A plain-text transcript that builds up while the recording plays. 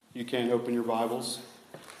You can open your Bibles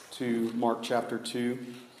to Mark chapter 2.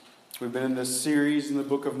 We've been in this series in the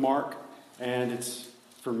book of Mark, and it's,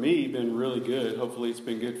 for me, been really good. Hopefully it's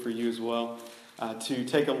been good for you as well, to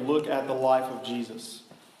take a look at the life of Jesus.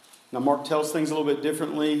 Now, Mark tells things a little bit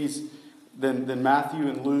differently than Matthew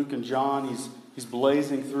and Luke and John. He's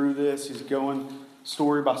blazing through this. He's going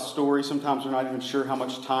story by story. Sometimes we're not even sure how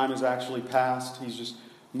much time has actually passed. He's just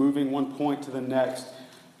moving one point to the next,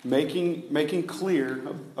 making clear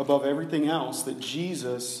above everything else that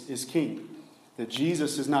Jesus is king. That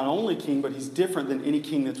Jesus is not only king, but he's different than any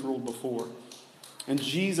king that's ruled before. And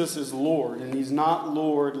Jesus is Lord, and he's not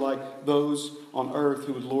Lord like those on earth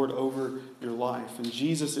who would lord over your life. And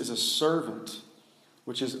Jesus is a servant,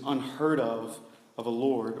 which is unheard of a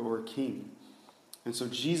Lord or a king. And so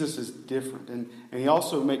Jesus is different. And he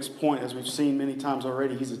also makes point, as we've seen many times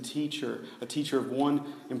already, he's a teacher of one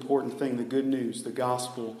important thing, the good news, the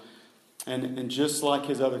gospel. And just like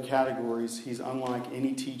his other categories, he's unlike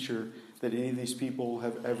any teacher that any of these people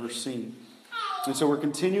have ever seen. And so we're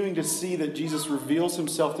continuing to see that Jesus reveals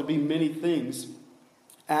himself to be many things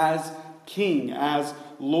as King, as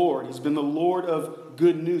Lord. He's been the Lord of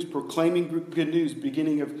good news, proclaiming good news,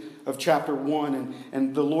 beginning of chapter 1,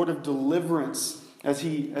 and the Lord of deliverance, as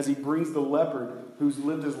he brings the leopard who's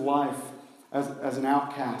lived his life as an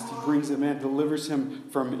outcast. He brings him in, delivers him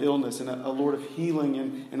from illness, and a Lord of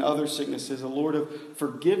healing and other sicknesses, a Lord of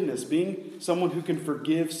forgiveness. Being someone who can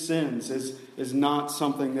forgive sins is not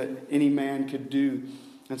something that any man could do.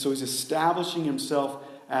 And so he's establishing himself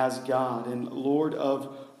as God and Lord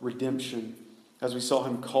of redemption. As we saw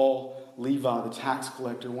him call Levi, the tax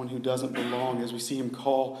collector, one who doesn't belong, as we see him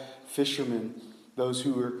call fishermen, those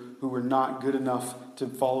who were not good enough to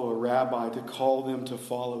follow a rabbi, to call them to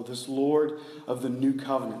follow. This Lord of the new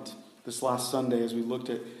covenant. This last Sunday, as we looked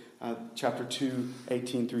at chapter 2,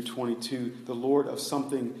 18 through 22, the Lord of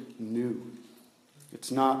something new.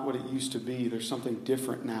 It's not what it used to be. There's something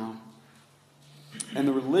different now. And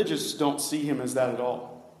the religious don't see him as that at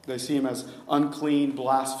all. They see him as unclean,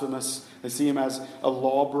 blasphemous. They see him as a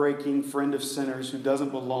law-breaking friend of sinners who doesn't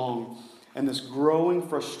belong. And this growing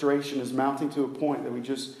frustration is mounting to a point that we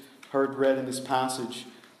just heard read in this passage,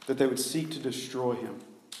 that they would seek to destroy him.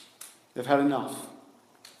 They've had enough.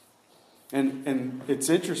 And it's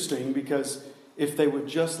interesting because if they would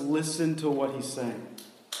just listen to what he's saying,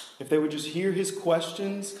 if they would just hear his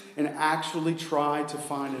questions and actually try to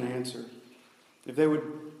find an answer, if they would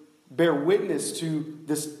bear witness to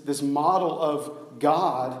this model of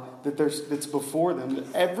God that's before them,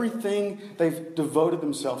 that everything they've devoted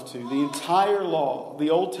themselves to, the entire law,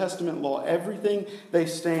 the Old Testament law, everything they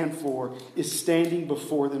stand for is standing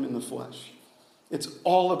before them in the flesh. It's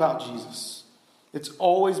all about Jesus. It's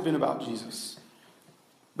always been about Jesus.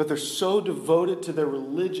 But they're so devoted to their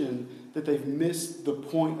religion that they've missed the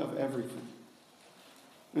point of everything.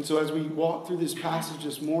 And so as we walk through this passage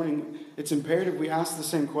this morning, it's imperative we ask the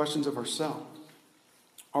same questions of ourselves.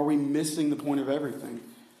 Are we missing the point of everything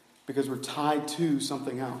because we're tied to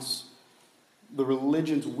something else? The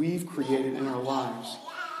religions we've created in our lives.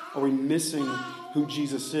 Are we missing who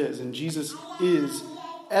Jesus is? And Jesus is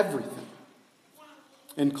everything.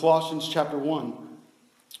 In Colossians chapter 1,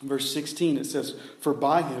 verse 16, it says, "For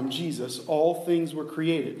by him, Jesus, all things were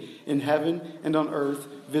created, in heaven and on earth,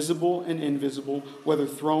 visible and invisible, whether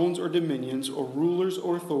thrones or dominions or rulers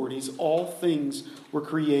or authorities, all things were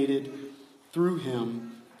created through him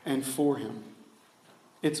and for him."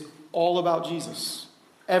 It's all about Jesus.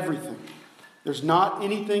 Everything. There's not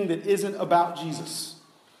anything that isn't about Jesus.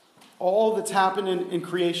 All that's happened in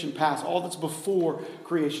creation past, all that's before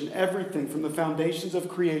creation, everything from the foundations of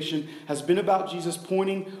creation has been about Jesus,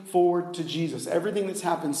 pointing forward to Jesus. Everything that's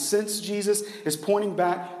happened since Jesus is pointing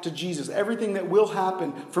back to Jesus. Everything that will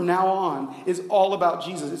happen from now on is all about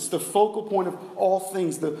Jesus. It's the focal point of all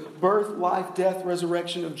things. The birth, life, death,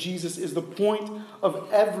 resurrection of Jesus is the point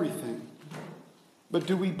of everything. But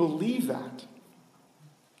do we believe that?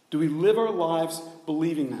 Do we live our lives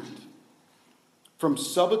believing that? From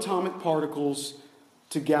subatomic particles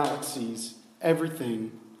to galaxies,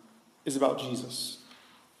 everything is about Jesus.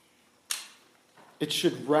 It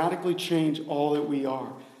should radically change all that we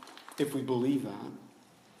are if we believe that.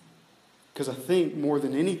 Because I think more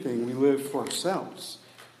than anything, we live for ourselves.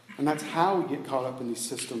 And that's how we get caught up in these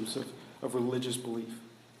systems of religious belief.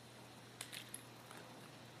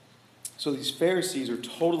 So these Pharisees are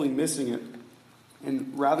totally missing it.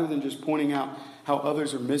 And rather than just pointing out how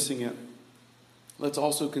others are missing it, let's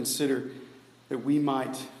also consider that we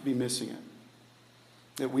might be missing it.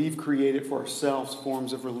 That we've created for ourselves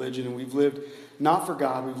forms of religion, and we've lived not for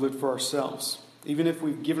God, we've lived for ourselves. Even if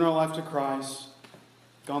we've given our life to Christ,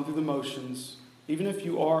 gone through the motions, even if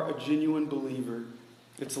you are a genuine believer,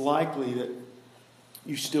 it's likely that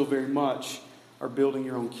you still very much are building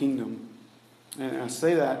your own kingdom. And I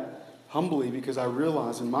say that humbly because I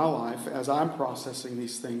realize in my life, as I'm processing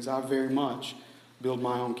these things, I very much build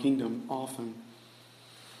my own kingdom often.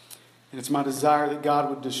 And it's my desire that God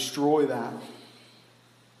would destroy that,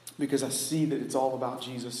 because I see that it's all about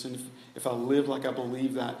Jesus. And if I live like I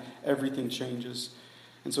believe that, everything changes.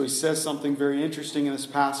 And so he says something very interesting in this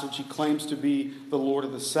passage. He claims to be the Lord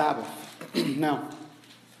of the Sabbath. Now,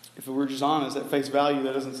 if we're just honest, at face value,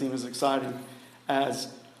 that doesn't seem as exciting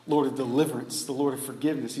as Lord of deliverance, the Lord of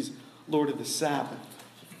forgiveness. He's Lord of the Sabbath,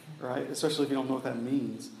 right? Especially if you don't know what that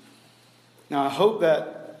means. Now, I hope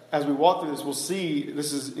that as we walk through this, we'll see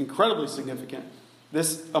this is incredibly significant.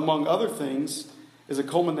 This, among other things, is a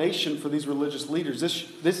culmination for these religious leaders.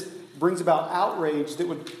 This brings about outrage that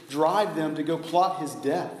would drive them to go plot his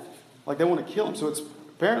death. Like they want to kill him. So it's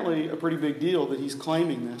apparently a pretty big deal that he's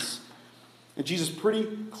claiming this. And Jesus pretty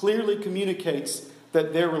clearly communicates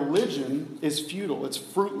that their religion is futile, it's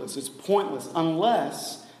fruitless, it's pointless,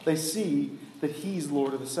 unless they see that he's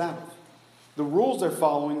Lord of the Sabbath. The rules they're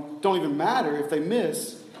following don't even matter if they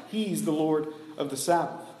miss he's the Lord of the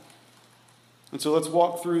Sabbath. And so let's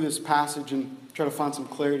walk through this passage and try to find some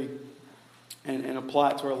clarity and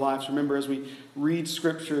apply it to our lives. Remember, as we read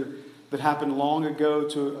Scripture that happened long ago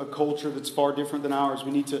to a culture that's far different than ours,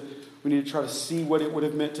 we need to try to see what it would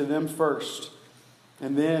have meant to them first,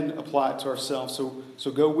 and then apply it to ourselves.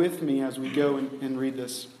 So go with me as we go and read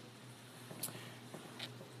this.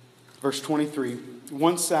 Verse 23.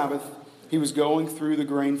 One Sabbath, he was going through the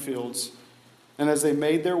grain fields, and as they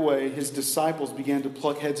made their way, his disciples began to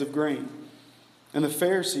pluck heads of grain. And the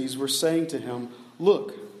Pharisees were saying to him,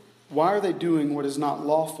 "Look, why are they doing what is not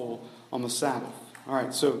lawful on the Sabbath?" All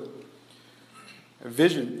right, so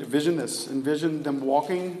envision this. Envision them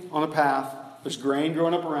walking on a path. There's grain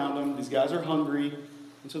growing up around them. These guys are hungry,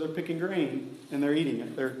 and so they're picking grain, and they're eating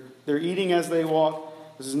it. They're eating as they walk.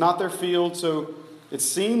 This is not their field, so it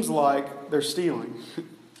seems like they're stealing,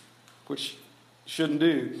 which shouldn't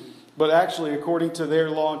do. But actually, according to their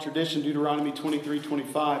law and tradition, Deuteronomy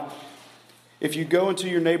 23:25, if you go into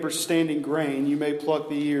your neighbor's standing grain, you may pluck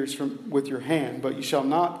the ears with your hand, but you shall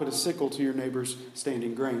not put a sickle to your neighbor's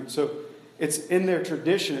standing grain. So it's in their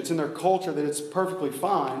tradition, it's in their culture that it's perfectly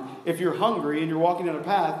fine. If you're hungry and you're walking down a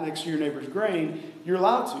path next to your neighbor's grain, you're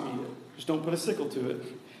allowed to eat it. Just don't put a sickle to it.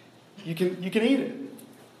 You can eat it.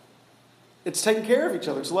 It's taking care of each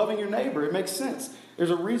other. It's loving your neighbor. It makes sense. There's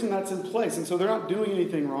a reason that's in place. And so they're not doing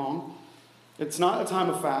anything wrong. It's not a time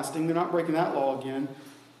of fasting. They're not breaking that law again.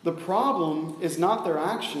 The problem is not their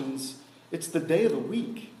actions. It's the day of the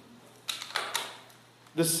week.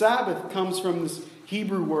 The Sabbath comes from this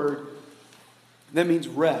Hebrew word that means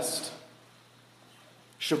rest.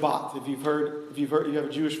 Shabbat. If you've heard, you have a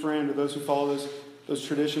Jewish friend or those who follow those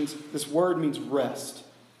traditions, this word means rest.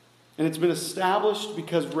 And it's been established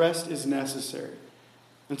because rest is necessary.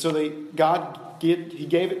 And so He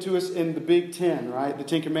gave it to us in the Big Ten, right? The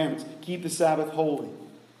Ten Commandments. Keep the Sabbath holy.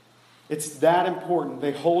 It's that important.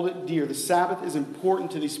 They hold it dear. The Sabbath is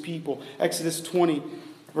important to these people. Exodus 20,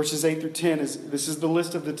 verses 8 through 10, this is the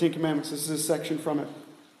list of the Ten Commandments. This is a section from it.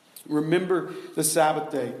 Remember the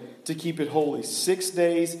Sabbath day to keep it holy. 6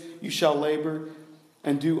 days you shall labor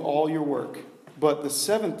and do all your work. But the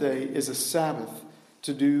seventh day is a Sabbath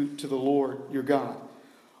to do to the Lord your God.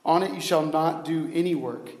 On it you shall not do any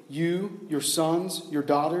work. You, your sons, your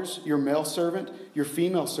daughters, your male servant, your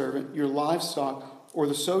female servant, your livestock, or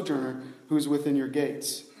the sojourner who is within your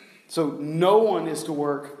gates. So no one is to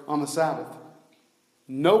work on the Sabbath.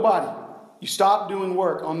 Nobody. You stop doing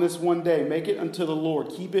work on this one day. Make it unto the Lord.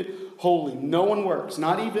 Keep it holy. No one works.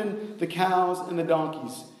 Not even the cows and the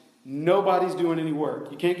donkeys. Nobody's doing any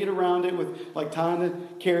work. You can't get around it with like tying the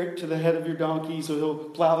carrot to the head of your donkey so he'll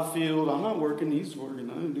plow the field. I'm not working. He's working.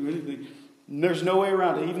 I don't do anything. There's no way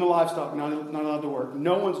around it. Even the livestock not allowed to work.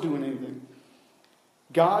 No one's doing anything.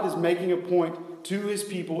 God is making a point to his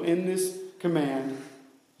people in this command.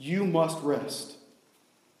 You must rest.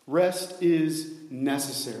 Rest is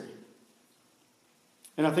necessary.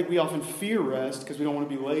 And I think we often fear rest because we don't want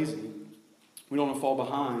to be lazy. We don't want to fall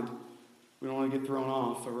behind. We don't want to get thrown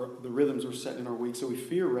off the rhythms we're setting in our week. So we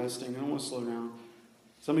fear resting. We don't want to slow down.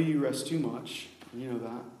 Some of you rest too much. You know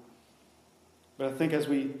that. But I think as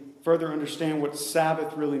we further understand what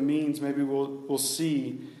Sabbath really means, maybe we'll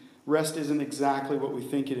see rest isn't exactly what we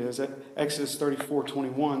think it is. Exodus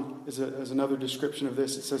 34:21 is another description of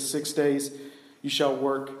this. It says, 6 days you shall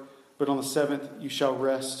work, but on the seventh you shall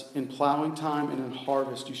rest. In plowing time and in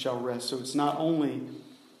harvest you shall rest. So it's not only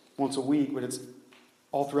once a week, but it's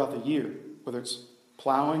all throughout the year. Whether it's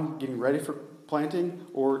plowing, getting ready for planting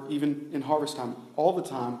or even in harvest time. All the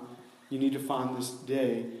time, you need to find this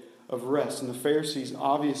day of rest. And the Pharisees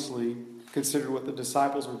obviously considered what the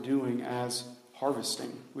disciples were doing as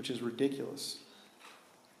harvesting, which is ridiculous.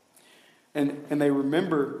 And they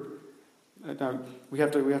remember, now we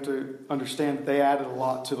have to understand that they added a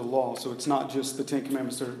lot to the law. So it's not just the Ten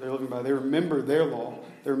Commandments they're living by. They remember their law.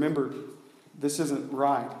 They remember this isn't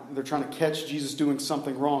right. They're trying to catch Jesus doing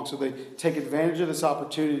something wrong. So they take advantage of this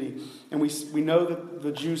opportunity. And we know that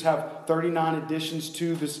the Jews have 39 additions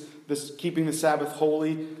to this keeping the Sabbath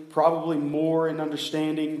holy, probably more in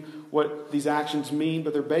understanding what these actions mean.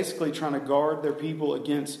 But they're basically trying to guard their people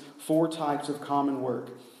against 4 types of common work.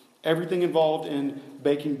 Everything involved in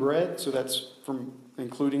baking bread, so that's from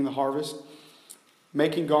including the harvest,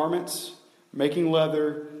 making garments, making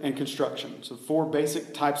leather, and construction. So 4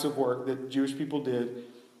 basic types of work that Jewish people did.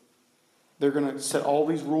 They're going to set all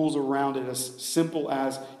these rules around it, as simple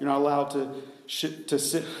as you're not allowed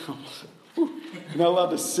you're not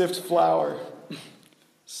allowed to sift flour.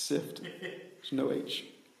 Sift. There's no H.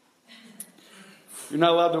 You're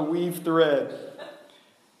not allowed to weave thread.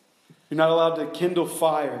 You're not allowed to kindle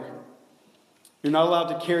fire. You're not allowed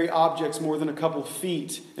to carry objects more than a couple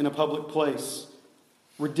feet in a public place.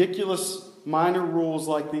 Ridiculous minor rules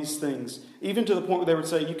like these things. Even to the point where they would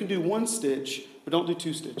say, you can do 1 stitch, but don't do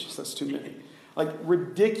 2 stitches. That's too many. Like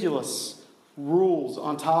ridiculous rules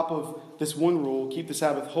on top of this one rule, keep the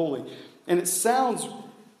Sabbath holy. And it sounds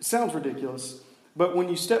ridiculous, but when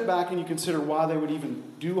you step back and you consider why they would even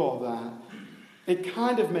do all that, it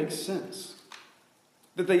kind of makes sense.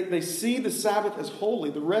 That they see the Sabbath as holy.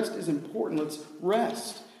 The rest is important. Let's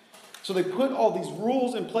rest. So they put all these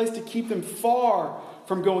rules in place to keep them far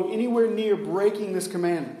from going anywhere near breaking this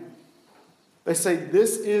commandment. They say,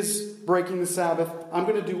 this is breaking the Sabbath. I'm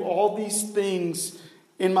going to do all these things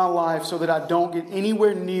in my life so that I don't get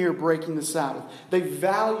anywhere near breaking the Sabbath. They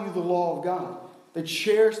value the law of God. They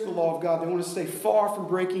cherish the law of God. They want to stay far from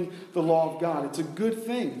breaking the law of God. It's a good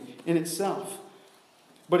thing in itself.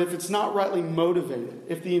 But if it's not rightly motivated,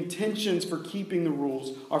 if the intentions for keeping the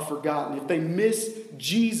rules are forgotten, if they miss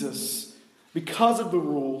Jesus because of the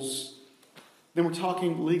rules, then we're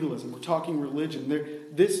talking legalism, we're talking religion.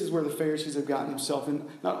 This is where the Pharisees have gotten themselves. And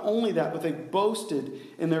not only that, but they boasted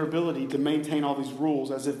in their ability to maintain all these rules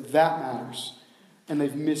as if that matters. And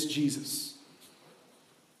they've missed Jesus.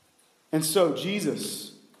 And so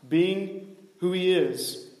Jesus, being who he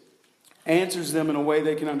is, answers them in a way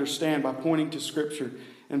they can understand by pointing to Scripture.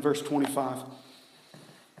 In verse 25,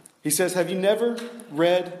 he says, have you never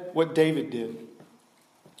read what David did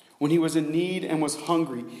when he was in need and was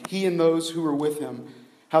hungry, he and those who were with him,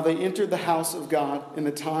 how they entered the house of God in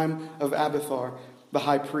the time of Abiathar, the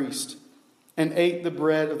high priest, and ate the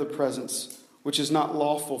bread of the presence, which is not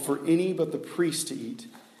lawful for any but the priest to eat,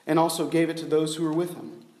 and also gave it to those who were with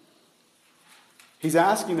him. He's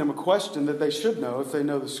asking them a question that they should know if they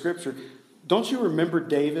know the Scripture. Don't you remember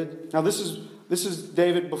David? Now this is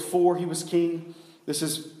David before he was king. This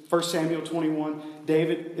is 1 Samuel 21.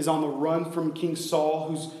 David is on the run from King Saul,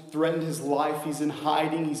 who's threatened his life. He's in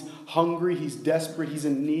hiding. He's hungry. He's desperate. He's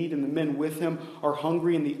in need. And the men with him are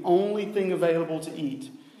hungry. And the only thing available to eat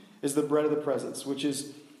is the bread of the presence, which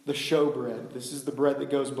is the showbread. This is the bread that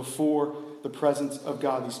goes before the presence of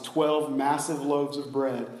God. These 12 massive loaves of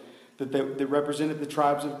bread that represented the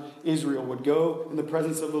tribes of Israel would go in the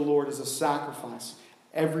presence of the Lord as a sacrifice.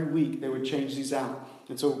 Every week they would change these out.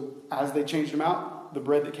 And so as they changed them out, the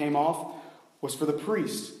bread that came off was for the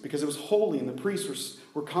priests because it was holy and the priests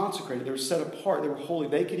were consecrated. They were set apart. They were holy.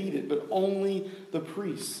 They could eat it, but only the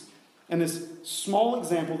priests. And this small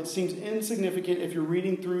example that seems insignificant if you're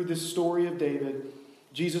reading through this story of David,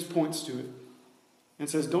 Jesus points to it and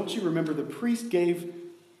says, don't you remember the priest gave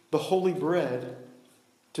the holy bread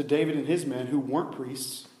to David and his men who weren't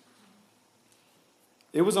priests?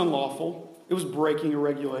 It was unlawful. It was breaking a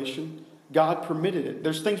regulation. God permitted it.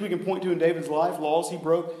 There's things we can point to in David's life, laws he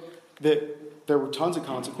broke, that there were tons of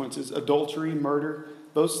consequences. Adultery, murder,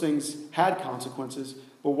 those things had consequences.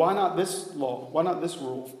 But why not this law? Why not this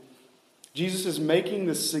rule? Jesus is making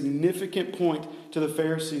this significant point to the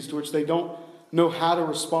Pharisees to which they don't know how to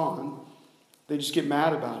respond. They just get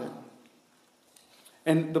mad about it.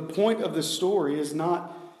 And the point of this story is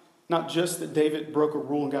not just that David broke a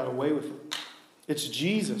rule and got away with it. It's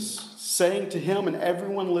Jesus saying to him and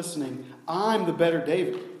everyone listening, I'm the better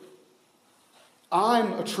David.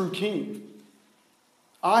 I'm a true king.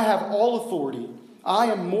 I have all authority. I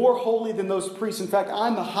am more holy than those priests. In fact,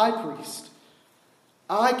 I'm the high priest.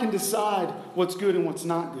 I can decide what's good and what's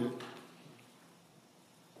not good.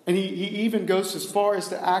 And he even goes as far as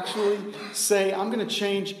to actually say, I'm going to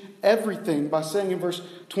change everything by saying in verse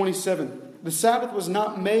 27, the Sabbath was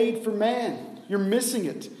not made for man. You're missing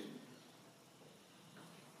it.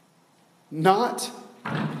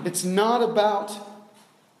 It's not about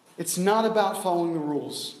following the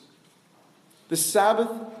rules. The Sabbath,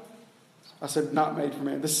 I said not made for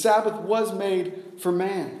man. The Sabbath was made for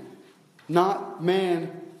man, not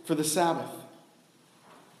man for the Sabbath.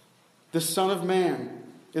 The Son of Man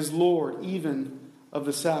is Lord even of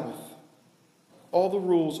the Sabbath. All the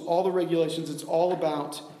rules, all the regulations, it's all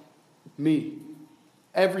about me.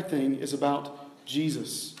 Everything is about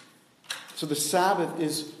Jesus. So the Sabbath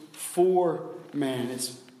is for man.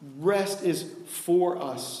 Rest is for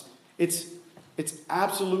us. It's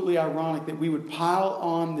absolutely ironic that we would pile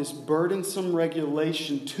on this burdensome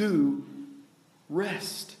regulation to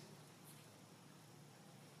rest.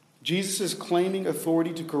 Jesus is claiming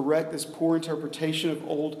authority to correct this poor interpretation of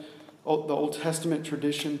the Old Testament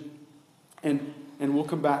tradition. And we'll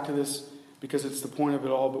come back to this because it's the point of it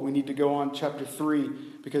all. But we need to go on chapter 3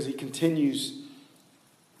 because he continues.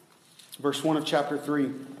 Verse 1 of chapter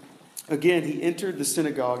 3. Again, he entered the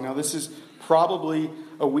synagogue. Now this is probably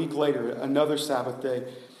a week later, another Sabbath day.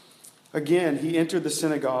 Again, he entered the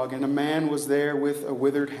synagogue, and a man was there with a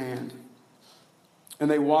withered hand. And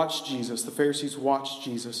they watched Jesus, the Pharisees watched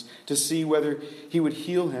Jesus, to see whether he would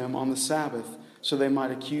heal him on the Sabbath, so they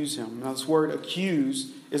might accuse him. Now this word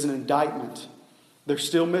accuse is an indictment. They're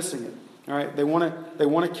still missing it. All right? They want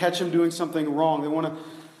to catch him doing something wrong. They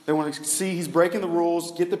want to see he's breaking the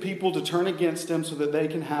rules, get the people to turn against him so that they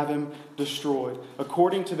can have him destroyed.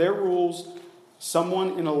 According to their rules,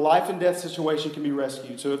 someone in a life and death situation can be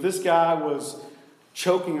rescued. So if this guy was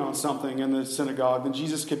choking on something in the synagogue, then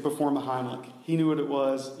Jesus could perform the Heimlich. He knew what it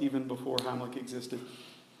was even before Heimlich existed.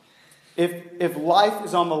 If life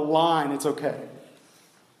is on the line, it's okay.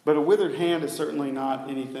 But a withered hand is certainly not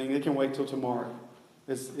anything. They can wait till tomorrow,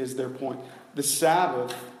 is their point. The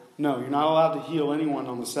Sabbath, no, you're not allowed to heal anyone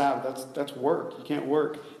on the Sabbath. That's work. You can't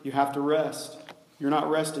work. You have to rest. You're not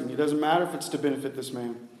resting. It doesn't matter if it's to benefit this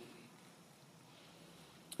man.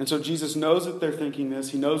 And so Jesus knows that they're thinking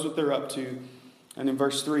this. He knows what they're up to. And in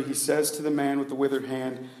verse 3, he says to the man with the withered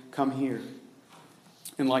hand, "Come here."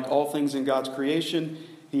 And like all things in God's creation,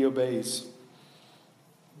 he obeys.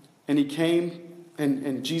 And he came,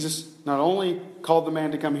 and Jesus not only called the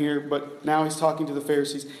man to come here, but now he's talking to the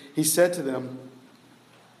Pharisees. He said to them,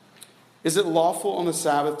 "Is it lawful on the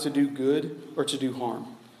Sabbath to do good or to do harm?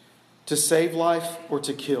 To save life or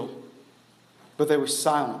to kill?" But they were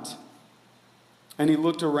silent. And he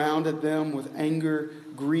looked around at them with anger,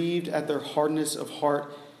 grieved at their hardness of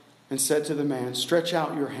heart, and said to the man, "Stretch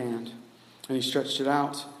out your hand." And he stretched it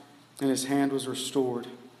out, and his hand was restored.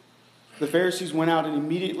 The Pharisees went out and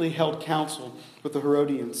immediately held counsel with the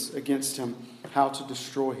Herodians against him, how to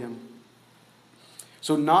destroy him.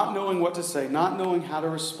 So not knowing what to say, not knowing how to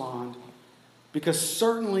respond, because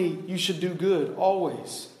certainly you should do good,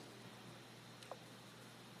 always.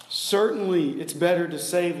 Certainly it's better to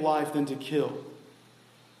save life than to kill.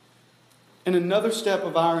 In another step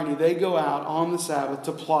of irony, they go out on the Sabbath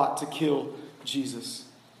to plot to kill Jesus.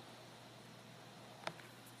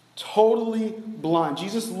 Totally blind.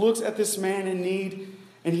 Jesus looks at this man in need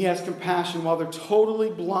and he has compassion while they're totally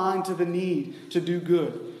blind to the need to do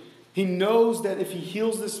good. He knows that if he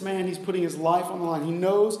heals this man, he's putting his life on the line. He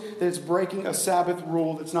knows that it's breaking a Sabbath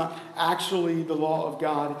rule that's not actually the law of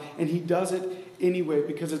God. And he does it anyway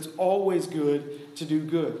because it's always good to do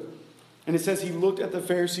good. And it says he looked at the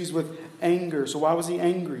Pharisees with anger. So why was he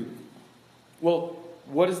angry? Well,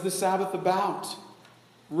 what is the Sabbath about?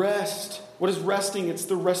 Rest. What is resting? It's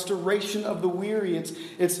the restoration of the weary.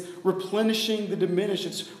 It's replenishing the diminished.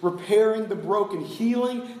 It's repairing the broken.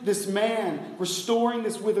 Healing this man, restoring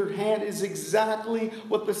this withered hand is exactly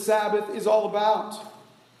what the Sabbath is all about.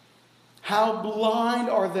 How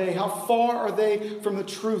blind are they? How far are they from the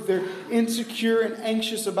truth? They're insecure and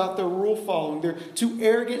anxious about their rule following. They're too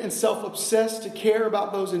arrogant and self-obsessed to care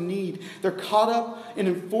about those in need. They're caught up in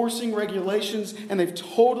enforcing regulations, and they've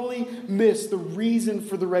totally missed the reason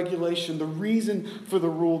for the regulation, the reason for the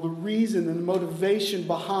rule, the reason and the motivation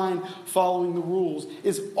behind following the rules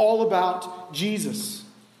is all about Jesus.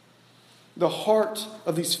 The heart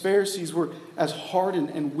of these Pharisees were as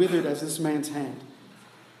hardened and withered as this man's hand.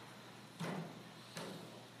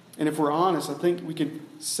 And if we're honest, I think we can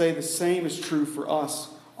say the same is true for us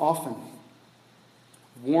often.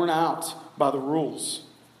 Worn out by the rules.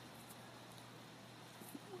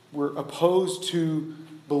 We're opposed to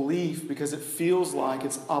belief because it feels like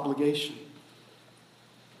it's obligation.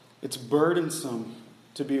 It's burdensome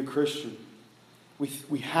to be a Christian.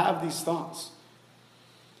 We have these thoughts.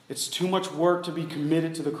 It's too much work to be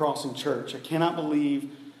committed to the Crossing Church. I cannot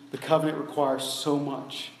believe the covenant requires so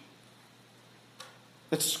much.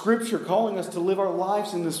 That's Scripture calling us to live our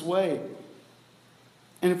lives in this way.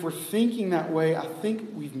 And if we're thinking that way, I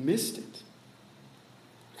think we've missed it.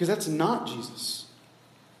 Because that's not Jesus.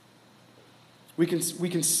 We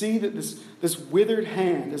can see that this withered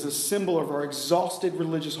hand is a symbol of our exhausted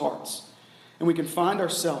religious hearts. And we can find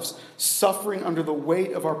ourselves suffering under the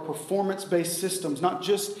weight of our performance-based systems, not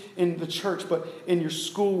just in the church, but in your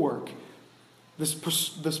schoolwork. This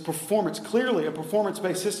performance, clearly a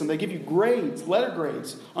performance-based system. They give you grades, letter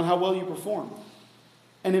grades, on how well you perform.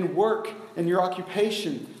 And in work, in your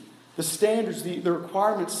occupation, the standards, the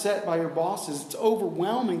requirements set by your bosses, it's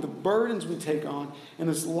overwhelming, the burdens we take on in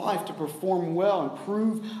this life to perform well and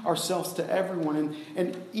prove ourselves to everyone.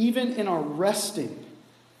 And even in our resting,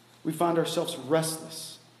 we find ourselves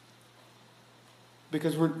restless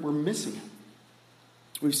because we're missing it.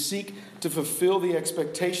 We seek to fulfill the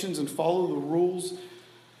expectations and follow the rules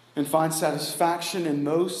and find satisfaction in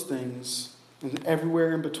those things and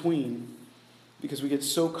everywhere in between because we get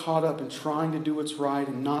so caught up in trying to do what's right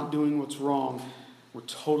and not doing what's wrong, we're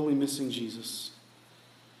totally missing Jesus.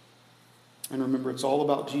 And remember, it's all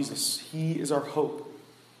about Jesus. He is our hope,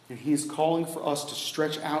 and He is calling for us to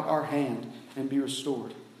stretch out our hand and be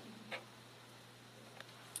restored.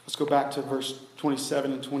 Let's go back to verse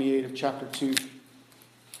 27 and 28 of chapter 2.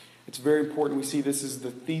 It's very important. We see this is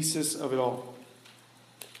the thesis of it all.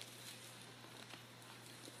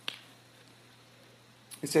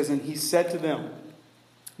 It says, "And He said to them,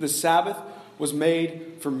 the Sabbath was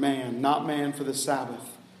made for man, not man for the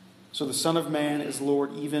Sabbath. So the Son of Man is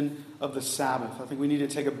Lord even of the Sabbath." I think we need to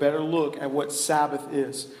take a better look at what Sabbath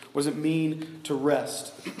is. What does it mean to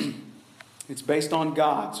rest? It's based on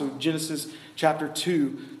God. So Genesis chapter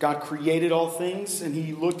 2, God created all things, and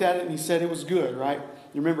He looked at it and He said it was good, right?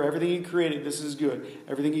 You remember, everything He created, this is good.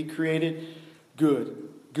 Everything He created, good.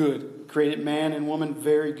 Created man and woman,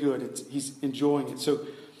 very good. He's enjoying it. So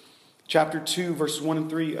chapter 2, verses 1 and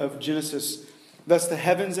 3 of Genesis, "Thus the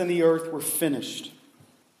heavens and the earth were finished,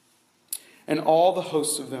 and all the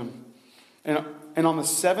hosts of them. And on the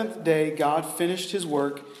seventh day God finished His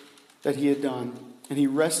work that He had done. And He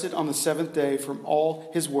rested on the seventh day from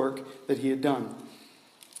all His work that He had done.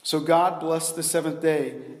 So God blessed the seventh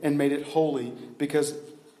day and made it holy, because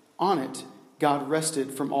on it God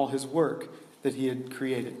rested from all His work that He had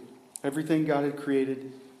created." Everything God had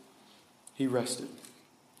created, He rested.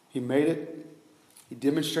 He made it. He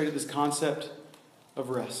demonstrated this concept of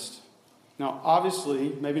rest. Now,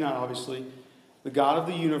 obviously, maybe not obviously, the God of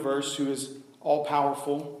the universe, who is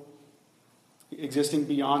all-powerful, existing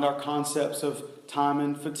beyond our concepts of time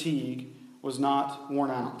and fatigue, was not worn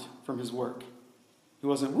out from His work. He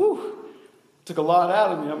wasn't, took a lot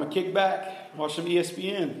out of me. I'm going to kick back, watch some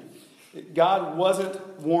ESPN. God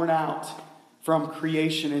wasn't worn out from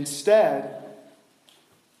creation. Instead,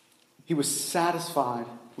 He was satisfied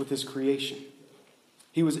with His creation.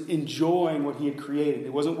 He was enjoying what He had created.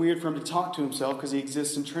 It wasn't weird for Him to talk to Himself because He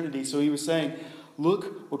exists in Trinity. So He was saying,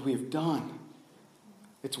 look what we have done.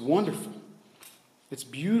 It's wonderful. It's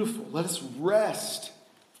beautiful. Let us rest.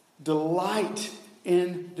 Delight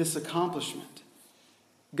in this accomplishment.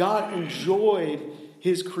 God enjoyed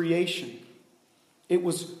His creation. It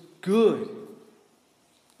was good.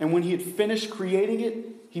 And when He had finished creating it,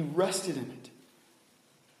 He rested in it.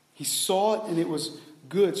 He saw it and it was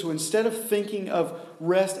good. So instead of thinking of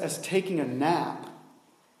rest as taking a nap,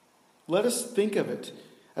 let us think of it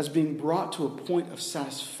as being brought to a point of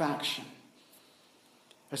satisfaction.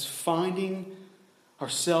 As finding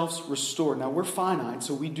ourselves restored. Now, we're finite,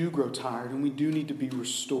 so we do grow tired and we do need to be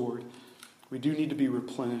restored. We do need to be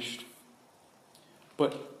replenished.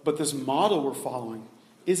 But this model we're following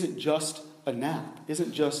isn't just a nap,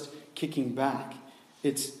 isn't just kicking back.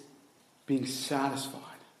 It's being satisfied.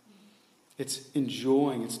 It's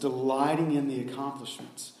enjoying. It's delighting in the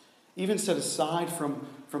accomplishments. Even set aside from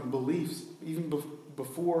beliefs, even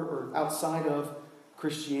before or outside of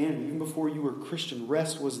Christianity, even before you were a Christian,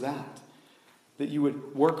 rest was that. That you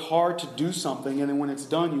would work hard to do something, and then when it's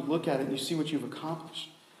done, you look at it and you see what you've accomplished.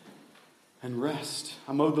 And rest.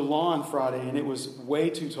 I mowed the lawn Friday, and it was way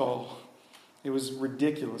too tall. It was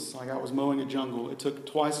ridiculous. Like I was mowing a jungle. It took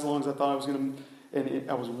twice as long as I thought I was going to, and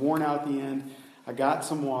I was worn out at the end. I got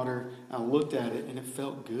some water, and I looked at it, and it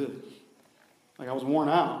felt good. Like I was worn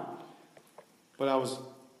out, but I was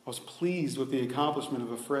pleased with the accomplishment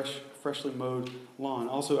of a freshly mowed lawn.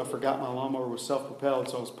 Also, I forgot my lawnmower was self-propelled,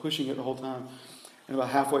 so I was pushing it the whole time. And about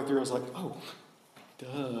halfway through, I was like, oh,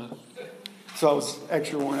 duh. So I was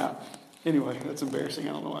extra worn out. Anyway, that's embarrassing.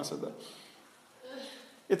 I don't know why I said that.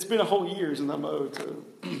 It's been a whole year since I mowed, so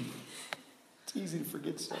it's easy to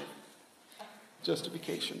forget stuff.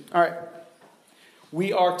 Justification. All right.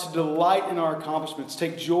 We are to delight in our accomplishments,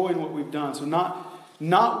 take joy in what we've done. So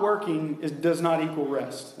not working does not equal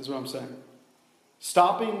rest, is what I'm saying.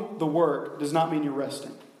 Stopping the work does not mean you're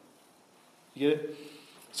resting. You get it?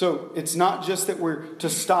 So it's not just that we're to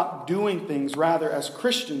stop doing things. Rather, as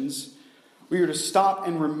Christians, we are to stop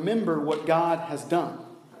and remember what God has done.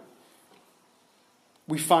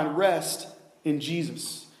 We find rest in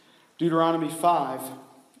Jesus. Deuteronomy 5,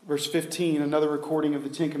 verse 15, another recording of the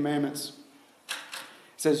Ten Commandments. It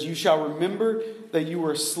says, "You shall remember that you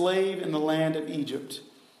were a slave in the land of Egypt,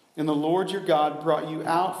 and the Lord your God brought you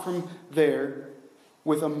out from there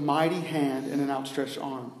with a mighty hand and an outstretched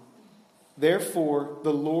arm. Therefore,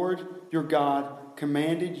 the Lord your God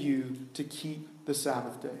commanded you to keep the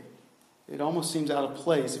Sabbath day." It almost seems out of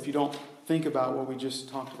place if you don't think about what we just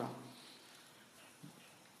talked about.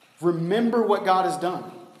 Remember what God has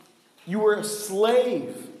done. You were a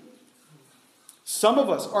slave. Some of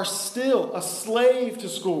us are still a slave to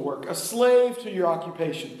schoolwork, a slave to your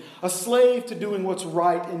occupation, a slave to doing what's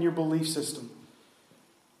right in your belief system.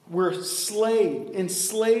 We're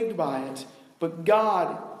enslaved by it, but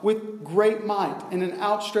God, with great might and an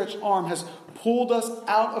outstretched arm, has pulled us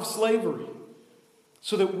out of slavery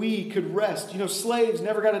so that we could rest. You know, slaves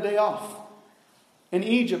never got a day off. In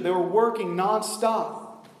Egypt, they were working nonstop.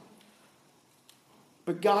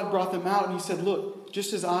 But God brought them out and He said, look,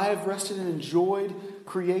 just as I have rested and enjoyed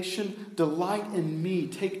creation, delight in me.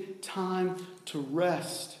 Take time to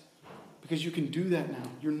rest. Because you can do that now.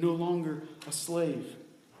 You're no longer a slave.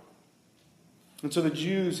 And so the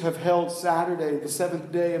Jews have held Saturday, the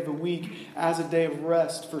seventh day of the week, as a day of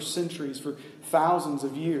rest for centuries, for thousands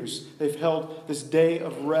of years. They've held this day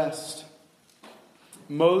of rest.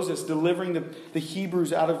 Moses delivering the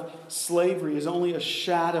Hebrews out of slavery is only a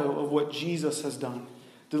shadow of what Jesus has done.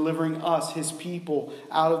 Delivering us, His people,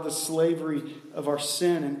 out of the slavery of our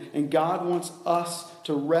sin. And God wants us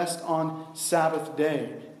to rest on Sabbath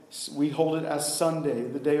day. We hold it as Sunday,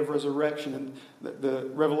 the day of resurrection. And the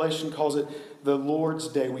Revelation calls it the Lord's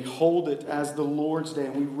Day. We hold it as the Lord's Day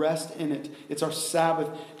and we rest in it. It's our Sabbath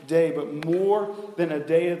day. But more than a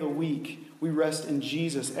day of the week, we rest in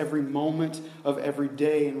Jesus every moment of every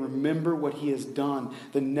day and remember what He has done,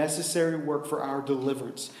 the necessary work for our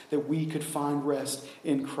deliverance, that we could find rest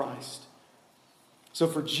in Christ. So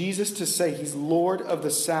for Jesus to say He's Lord of the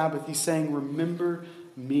Sabbath, He's saying, remember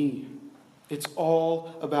me. It's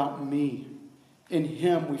all about me. In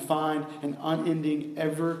Him we find an unending,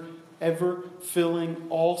 ever-filling,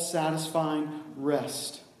 all-satisfying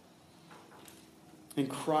rest. In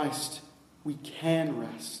Christ we can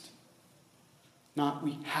rest. Not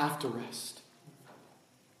we have to rest.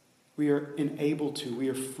 We are enabled to. We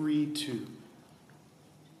are free to.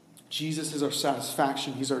 Jesus is our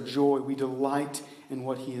satisfaction. He's our joy. We delight in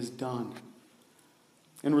what He has done.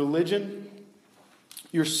 In religion,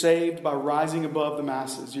 you're saved by rising above the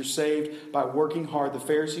masses. You're saved by working hard. The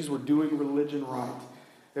Pharisees were doing religion right.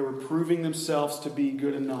 They were proving themselves to be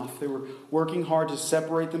good enough. They were working hard to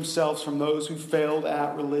separate themselves from those who failed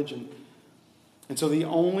at religion. And so the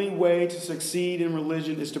only way to succeed in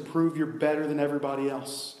religion is to prove you're better than everybody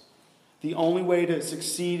else. The only way to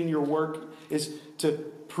succeed in your work is to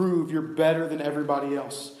prove you're better than everybody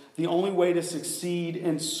else. The only way to succeed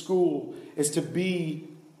in school is to be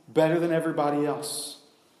better than everybody else.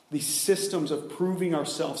 These systems of proving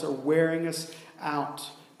ourselves are wearing us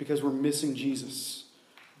out because we're missing Jesus.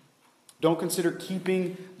 Don't consider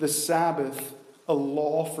keeping the Sabbath a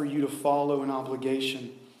law for you to follow, an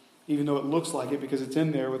obligation, even though it looks like it because it's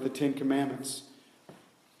in there with the Ten Commandments.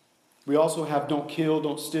 We also have don't kill,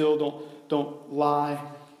 don't steal, don't lie,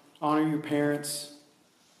 honor your parents.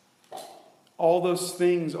 All those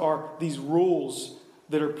things are these rules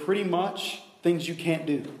that are pretty much things you can't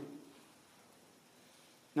do.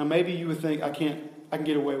 Now maybe you would think, I can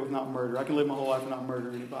get away with not murder. I can live my whole life and not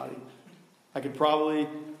murder anybody. I could probably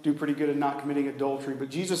do pretty good at not committing adultery. But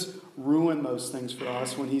Jesus ruined those things for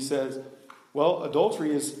us when He says, well,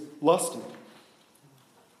 adultery is lusting.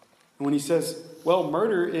 And when He says, well,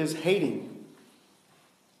 murder is hating.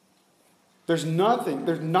 There's not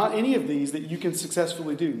any of these that you can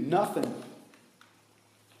successfully do. Nothing.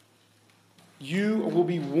 You will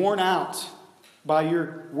be worn out by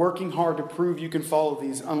your working hard to prove you can follow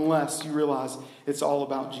these unless you realize it's all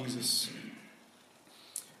about Jesus.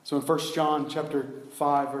 So in 1 John chapter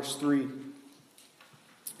 5, verse 3,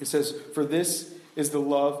 it says, "For this is the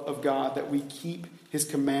love of God, that we keep His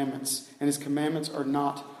commandments, and His commandments are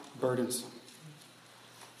not burdensome."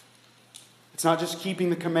 It's not just keeping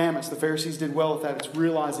the commandments. The Pharisees did well with that. It's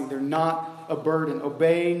realizing they're not a burden.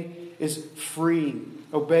 Obeying is freeing.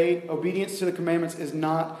 Obedience to the commandments is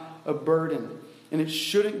not a burden. And it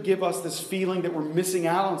shouldn't give us this feeling that we're missing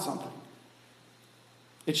out on something.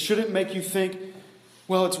 It shouldn't make you think,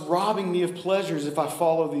 well, it's robbing me of pleasures if I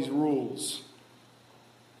follow these rules.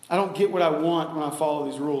 I don't get what I want when I follow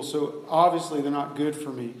these rules, so obviously they're not good for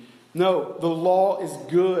me. No, the law is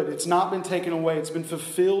good. It's not been taken away. It's been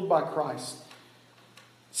fulfilled by Christ.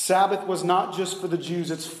 Sabbath was not just for the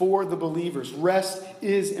Jews, it's for the believers. Rest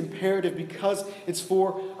is imperative because it's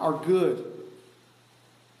for our good.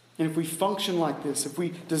 And if we function like this, if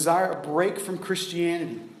we desire a break from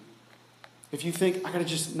Christianity, if you think, I gotta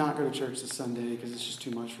just not go to church this Sunday because it's just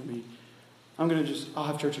too much for me. I'll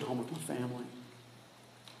have church at home with my family.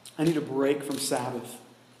 I need a break from Sabbath.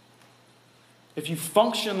 If you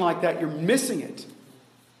function like that, you're missing it.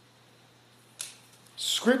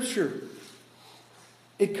 Scripture,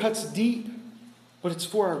 it cuts deep, but it's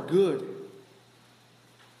for our good.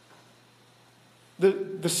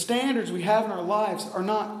 The standards we have in our lives are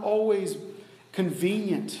not always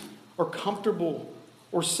convenient or comfortable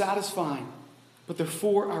or satisfying, but they're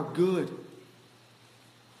for our good.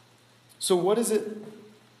 So what is it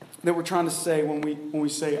that we're trying to say when we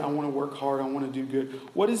say, I want to work hard, I want to do good?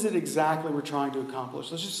 What is it exactly we're trying to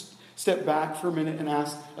accomplish? Let's just step back for a minute and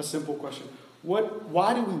ask a simple question.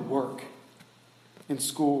 Why do we work in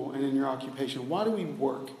school and in your occupation? Why do we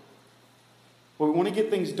work? Well, we want to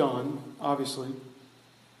get things done, obviously.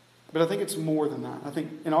 But I think it's more than that. I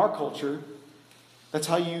think in our culture, that's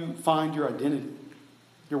how you find your identity.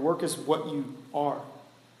 Your work is what you are.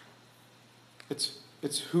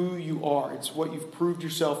 It's who you are. It's what you've proved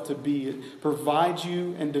yourself to be. It provides for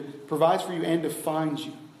you and defines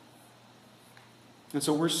you. And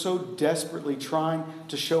so we're so desperately trying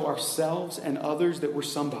to show ourselves and others that we're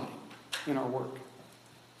somebody in our work.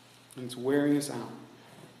 And it's wearing us out.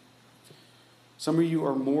 Some of you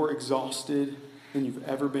are more exhausted than you've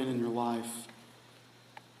ever been in your life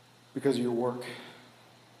because of your work,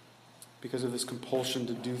 because of this compulsion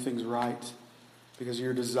to do things right, because of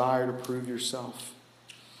your desire to prove yourself.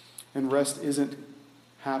 And rest isn't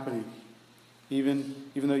happening. Even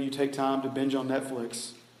though you take time to binge on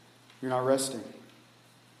Netflix, you're not resting.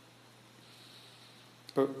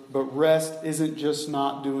 But rest isn't just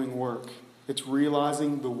not doing work. It's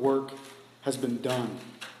realizing the work has been done.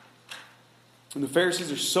 And the Pharisees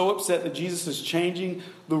are so upset that Jesus is changing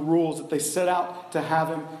the rules that they set out to have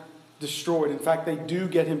him destroyed. In fact, they do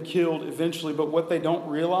get him killed eventually. But what they don't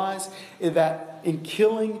realize is that in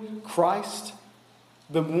killing Christ,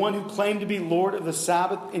 the one who claimed to be Lord of the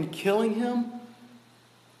Sabbath, in killing him,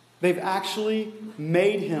 they've actually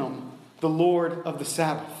made him the Lord of the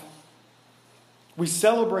Sabbath. We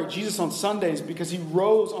celebrate Jesus on Sundays because he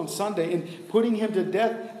rose on Sunday. In putting him to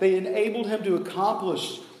death, they enabled him to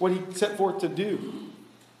accomplish what he set forth to do.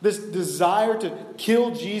 This desire to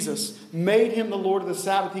kill Jesus made him the Lord of the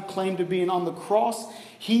Sabbath he claimed to be. And on the cross,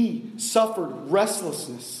 he suffered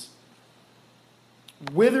restlessness,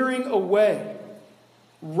 withering away,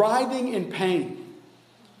 writhing in pain,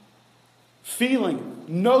 feeling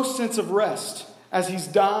no sense of rest as he's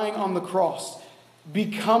dying on the cross,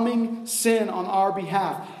 becoming sin on our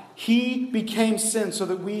behalf. He became sin so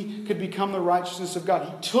that we could become the righteousness of God.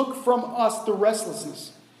 He took from us the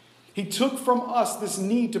restlessness. He took from us this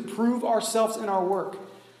need to prove ourselves in our work.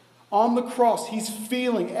 On the cross, he's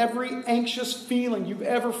feeling every anxious feeling you've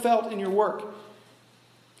ever felt in your work.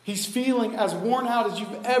 He's feeling as worn out as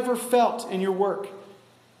you've ever felt in your work.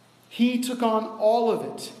 He took on all of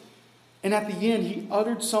it. And at the end, he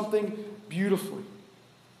uttered something beautifully.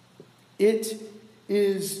 It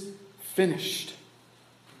is finished.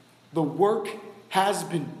 The work has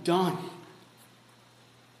been done.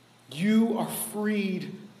 You are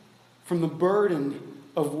freed from the burden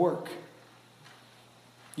of work.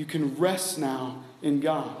 You can rest now in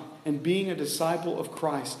God. And being a disciple of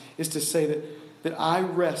Christ is to say that I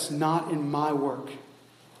rest not in my work.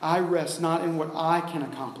 I rest not in what I can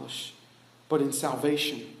accomplish, but in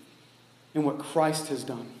salvation, in what Christ has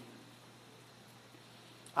done.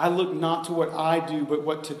 I look not to what I do, but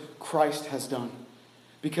what to Christ has done.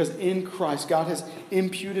 Because in Christ, God has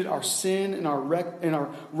imputed our sin and our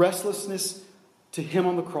restlessness to him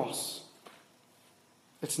on the cross.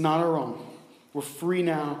 It's not our own. We're free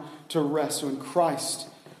now to rest. So in Christ,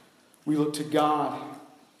 we look to God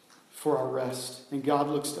for our rest. And God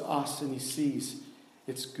looks to us and he sees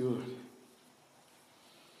it's good.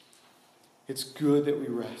 It's good that we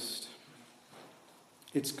rest.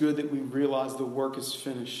 It's good that we realize the work is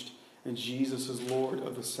finished and Jesus is Lord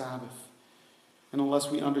of the Sabbath. And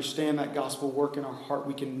unless we understand that gospel work in our heart,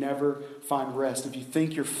 we can never find rest. If you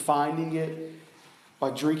think you're finding it by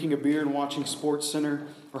drinking a beer and watching SportsCenter,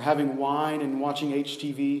 or having wine and watching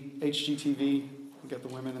HGTV, we got the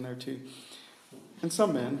women in there too. And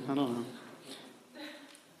some men, I don't know.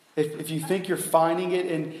 If you think you're finding it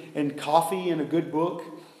in coffee and a good book,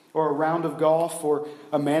 or a round of golf, or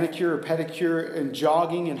a manicure or pedicure, and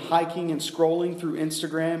jogging and hiking and scrolling through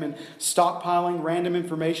Instagram and stockpiling random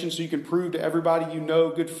information so you can prove to everybody you know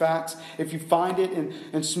good facts. If you find it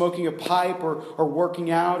in smoking a pipe, or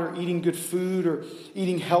working out, or eating good food, or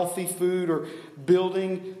eating healthy food, or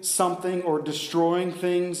building something, or destroying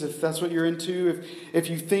things, if that's what you're into, if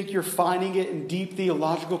you think you're finding it in deep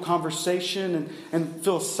theological conversation and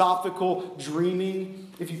philosophical dreaming,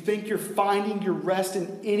 if you think you're finding your rest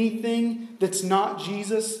in anything that's not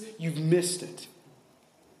Jesus, you've missed it.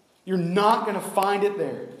 You're not going to find it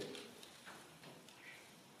there.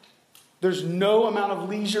 There's no amount of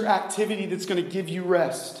leisure activity that's going to give you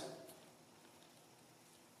rest.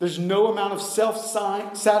 There's no amount of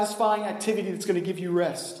self-satisfying activity that's going to give you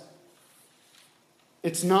rest.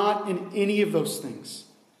 It's not in any of those things.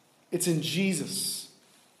 It's in Jesus.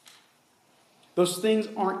 Those things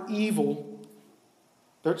aren't evil.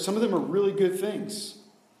 Some of them are really good things.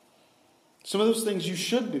 Some of those things you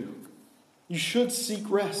should do. You should seek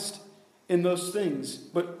rest in those things,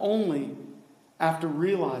 but only after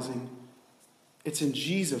realizing it's in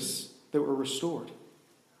Jesus that we're restored.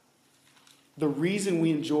 The reason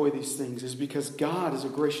we enjoy these things is because God is a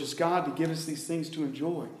gracious God to give us these things to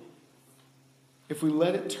enjoy. If we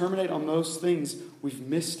let it terminate on those things, we've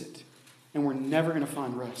missed it, and we're never going to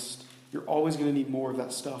find rest. You're always going to need more of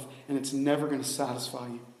that stuff, and it's never going to satisfy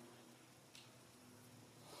you.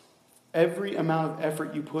 Every amount of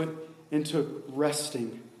effort you put into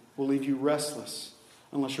resting will leave you restless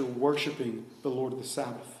unless you're worshiping the Lord of the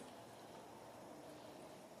Sabbath.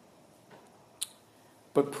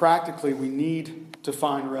 But practically, we need to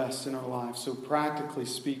find rest in our lives. So practically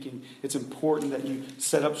speaking, it's important that you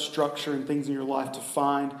set up structure and things in your life to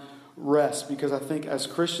find rest. Because I think as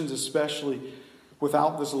Christians especially,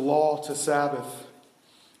 without this law to Sabbath,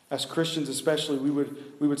 as Christians especially,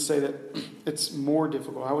 we would say that it's more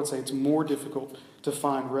difficult. I would say it's more difficult to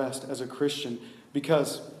find rest as a Christian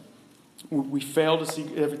because we fail to see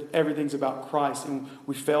everything's about Christ, and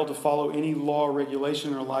we fail to follow any law or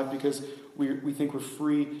regulation in our life because we think we're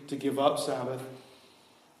free to give up Sabbath.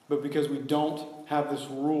 But because we don't have this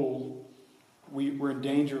rule, we're in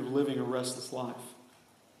danger of living a restless life.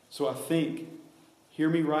 So I think, hear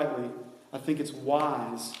me rightly, I think it's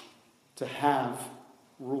wise to have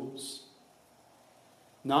rules.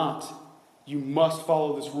 Not, you must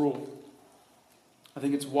follow this rule. I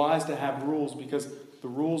think it's wise to have rules because the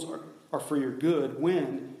rules are for your good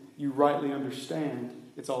when you rightly understand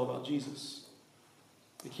it's all about Jesus.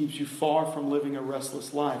 It keeps you far from living a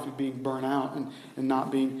restless life and being burnt out and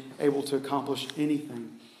not being able to accomplish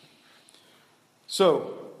anything.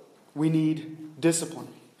 So, we need discipline.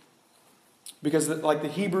 Because like the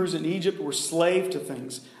Hebrews in Egypt, we're slave to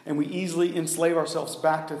things. And we easily enslave ourselves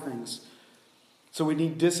back to things. So we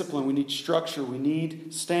need discipline. We need structure. We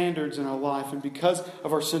need standards in our life. And because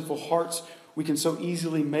of our sinful hearts, we can so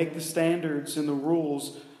easily make the standards and the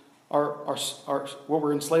rules are what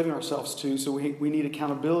we're enslaving ourselves to. So we need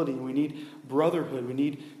accountability. We need brotherhood. We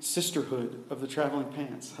need sisterhood of the traveling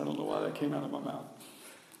pants. I don't know why that came out of my mouth.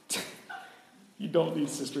 You don't need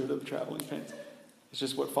sisterhood of the traveling pants. It's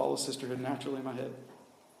just what follows sisterhood naturally in my head.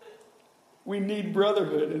 We need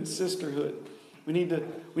brotherhood and sisterhood. We need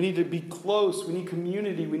to be close. We need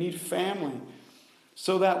community. We need family.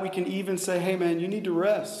 So that we can even say, hey man, you need to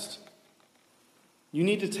rest. You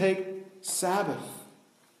need to take Sabbath.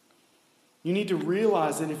 You need to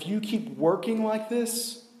realize that if you keep working like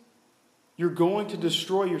this, you're going to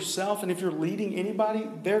destroy yourself. And if you're leading anybody,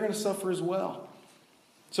 they're going to suffer as well.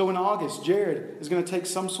 So in August, Jared is going to take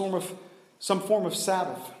some form of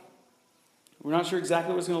Sabbath. We're not sure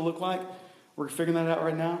exactly what it's going to look like. We're figuring that out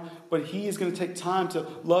right now. But he is going to take time to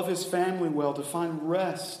love his family well, to find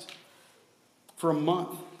rest for a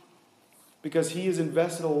month. Because he has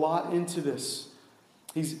invested a lot into this.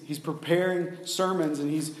 He's preparing sermons and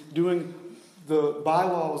he's doing the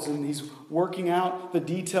bylaws and he's working out the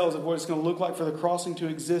details of what it's going to look like for the crossing to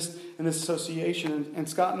exist in this association. And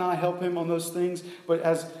Scott and I help him on those things. But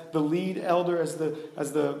as the lead elder, as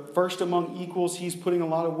the first among equals, he's putting a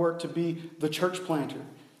lot of work to be the church planter.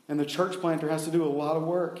 And the church planter has to do a lot of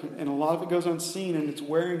work. And a lot of it goes unseen and it's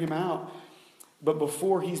wearing him out. But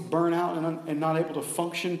before he's burnt out and not able to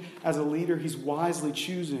function as a leader, he's wisely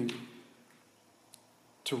choosing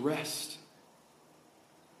to rest.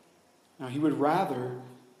 Now, he would rather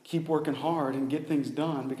keep working hard and get things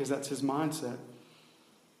done because that's his mindset.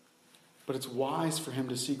 But it's wise for him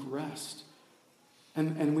to seek rest.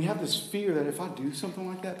 And we have this fear that if I do something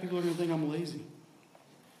like that, people are going to think I'm lazy.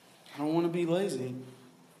 I don't want to be lazy,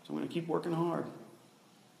 so I'm going to keep working hard.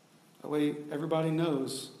 That way everybody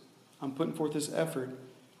knows I'm putting forth this effort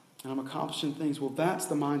and I'm accomplishing things. Well, that's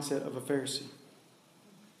the mindset of a Pharisee.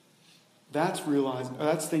 That's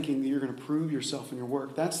thinking that you're going to prove yourself in your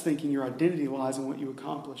work. That's thinking your identity lies in what you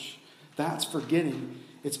accomplish. That's forgetting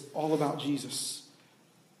it's all about Jesus.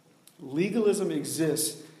 Legalism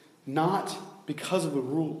exists not because of the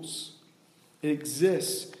rules. It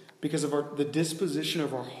exists because of the disposition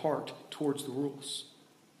of our heart towards the rules.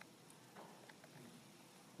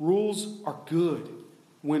 Rules are good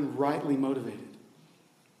when rightly motivated.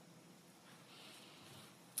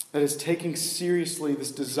 That is taking seriously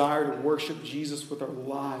this desire to worship Jesus with our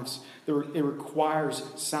lives. It requires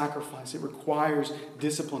sacrifice. It requires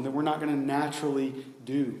discipline that we're not going to naturally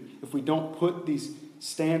do. If we don't put these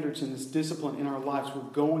standards and this discipline in our lives, we're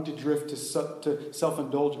going to drift to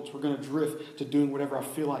self-indulgence. We're going to drift to doing whatever I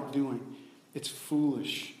feel like doing. It's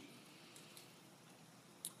foolish.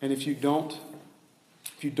 And if you don't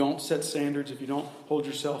set standards, if you don't hold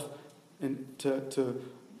yourself to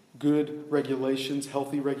good regulations,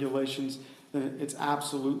 healthy regulations, then it's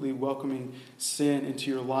absolutely welcoming sin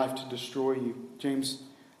into your life to destroy you. James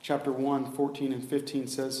chapter 1, 14 and 15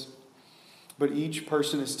 says, "But each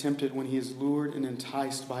person is tempted when he is lured and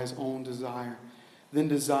enticed by his own desire. Then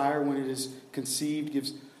desire, when it is conceived,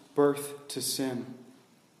 gives birth to sin.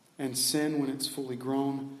 And sin, when it's fully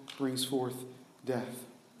grown, brings forth death."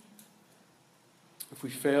 If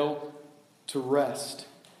we fail to rest,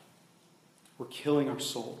 we're killing our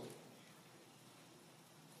soul.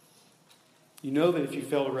 You know that if you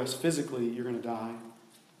fail to rest physically, you're going to die.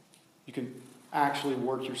 You can actually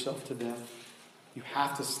work yourself to death. You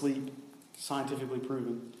have to sleep, scientifically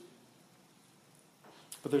proven.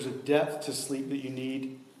 But there's a depth to sleep that you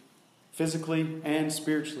need, physically and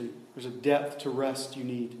spiritually. There's a depth to rest you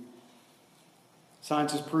need.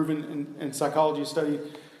 Science has proven in psychology study,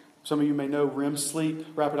 some of you may know REM sleep,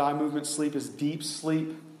 rapid eye movement sleep, is deep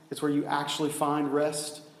sleep. It's where you actually find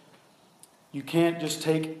rest. You can't just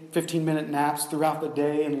take 15-minute naps throughout the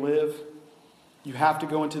day and live. You have to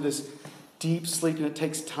go into this deep sleep, and it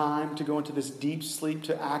takes time to go into this deep sleep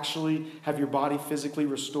to actually have your body physically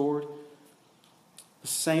restored. The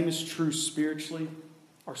same is true spiritually.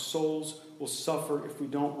 Our souls will suffer if we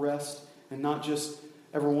don't rest, and not just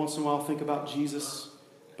every once in a while think about Jesus,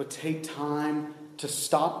 but take time to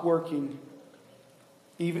stop working,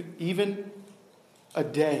 even a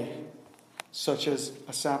day, such as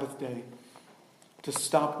a Sabbath day, to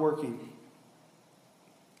stop working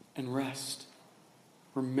and rest,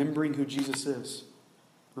 remembering who Jesus is,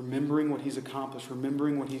 remembering what he's accomplished,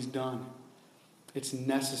 remembering what he's done. It's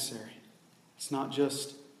necessary. It's not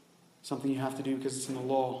just something you have to do because it's in the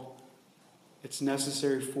law. It's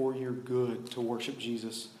necessary for your good to worship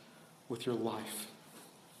Jesus with your life.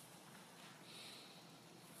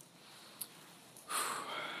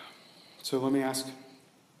 So let me ask,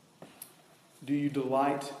 do you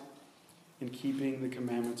delight in keeping the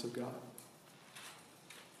commandments of God?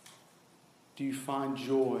 Do you find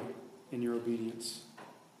joy in your obedience?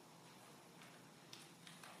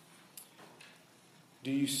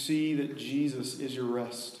 Do you see that Jesus is your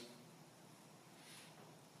rest?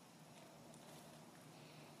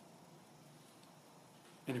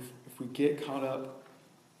 And if we get caught up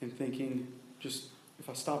in thinking, just if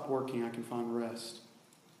I stop working, I can find rest,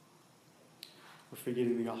 we're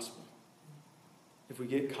forgetting the gospel. If we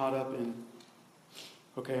get caught up in,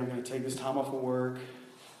 okay, I'm going to take this time off of work,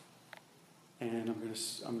 and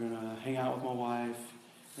I'm going to hang out with my wife,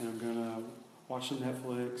 and I'm going to watch some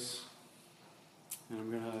Netflix, and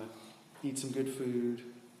I'm going to eat some good food,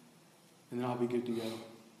 and then I'll be good to go.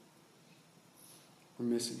 We're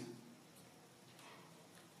missing it.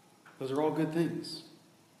 Those are all good things.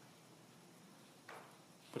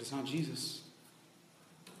 But it's not Jesus.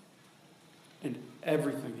 And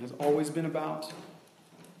everything has always been about,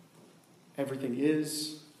 everything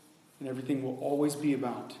is, and everything will always be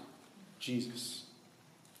about Jesus.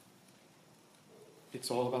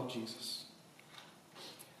 It's all about Jesus,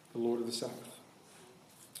 the Lord of the Sabbath.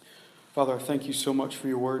 Father, I thank you so much for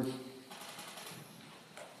your word.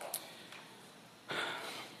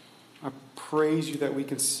 I praise you that we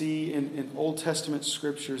can see in Old Testament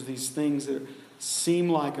scriptures these things that seem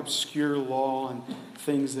like obscure law and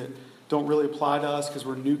things that don't really apply to us because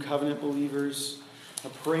we're new covenant believers. I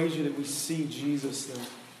praise you that we see Jesus there.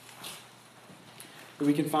 That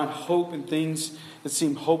we can find hope in things that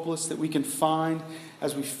seem hopeless, that we can find,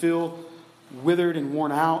 as we feel withered and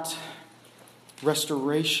worn out,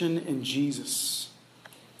 restoration in Jesus.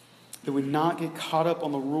 That we not get caught up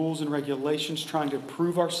on the rules and regulations trying to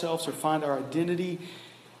prove ourselves or find our identity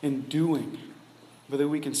in doing, but that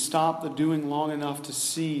we can stop the doing long enough to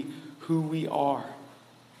see who we are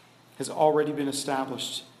has already been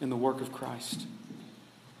established in the work of Christ.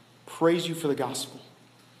 Praise you for the gospel.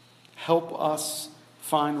 Help us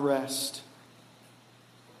find rest.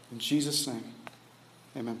 In Jesus' name,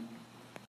 amen.